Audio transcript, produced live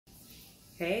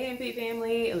Hey NP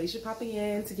family, Alisha popping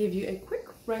in to give you a quick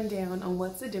rundown on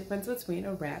what's the difference between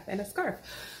a wrap and a scarf.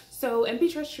 So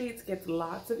NPTressTreats gets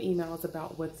lots of emails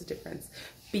about what's the difference.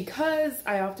 Because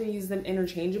I often use them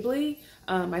interchangeably,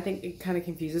 I think it kind of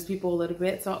confuses people a little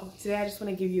bit. So today I just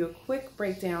want to give you a quick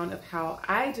breakdown of how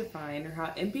I define, or how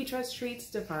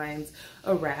NPTressTreats defines,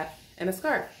 a wrap and a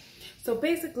scarf. So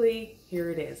basically,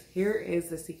 here it is. Here is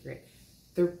the secret.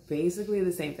 They're basically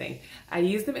the same thing. I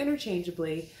use them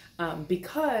interchangeably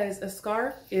because a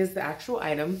scarf is the actual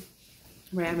item.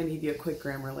 Right, I'm gonna give you a quick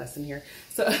grammar lesson here.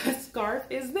 So a scarf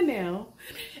is the noun,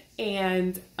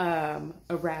 and a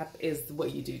wrap is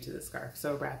what you do to the scarf.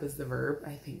 So a wrap is the verb.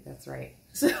 I think that's right.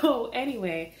 So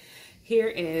anyway, here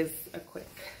is a quick.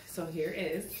 So here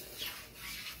is.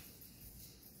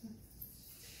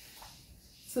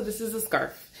 So this is a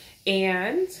scarf,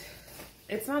 and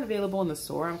it's not available in the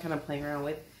store. I'm kind of playing around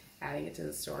with adding it to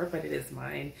the store, but it is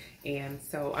mine. And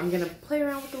so I'm gonna play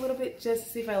around with it a little bit just to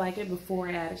see if I like it before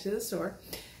I add it to the store.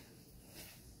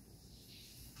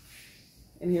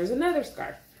 And here's another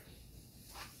scarf.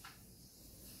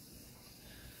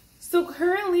 So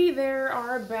currently there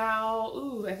are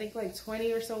about, I think like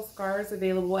 20 or so scarves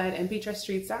available at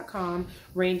NPTressTreats.com,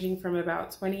 ranging from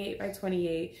about 28 by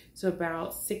 28 to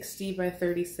about 60 by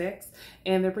 36.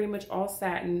 And they're pretty much all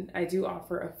satin. I do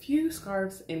offer a few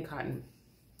scarves in cotton.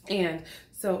 And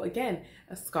so again,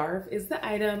 a scarf is the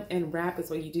item and wrap is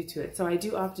what you do to it. So I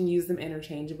do often use them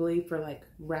interchangeably for like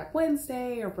Wrap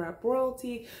Wednesday or Wrap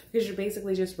Royalty, because you're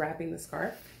basically just wrapping the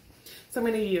scarf. So I'm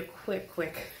going to give you a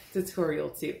quick tutorial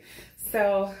too.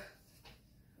 So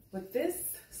with this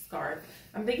scarf,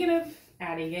 I'm thinking of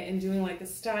adding it and doing like a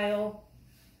style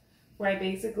where I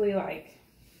basically like,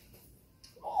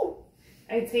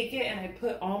 I take it and I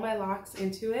put all my locks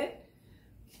into it.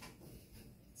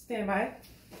 Stand by.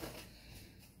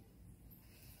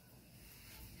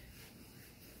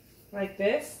 Like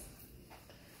this.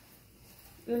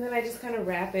 And then I just kind of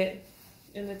wrap it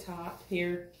in the top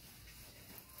here.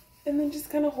 And then just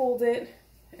kind of hold it.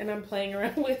 And I'm playing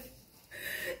around with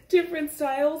different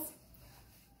styles.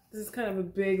 This is kind of a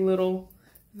big little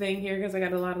thing here because I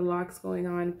got a lot of locks going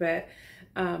on. But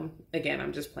again,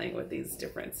 I'm just playing with these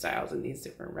different styles and these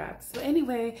different wraps. So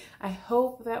anyway, I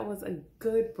hope that was a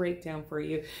good breakdown for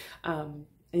you.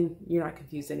 And you're not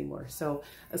confused anymore. So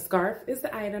a scarf is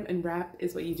the item and wrap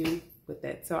is what you do with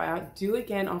it. So I do,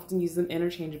 again, often use them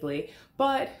interchangeably,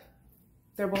 but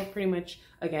they're both pretty much,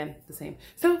 again, the same.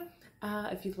 So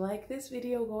if you like this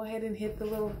video, go ahead and hit the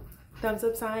little thumbs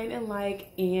up sign and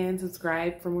like and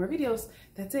subscribe for more videos.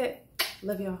 That's it.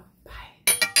 Love y'all.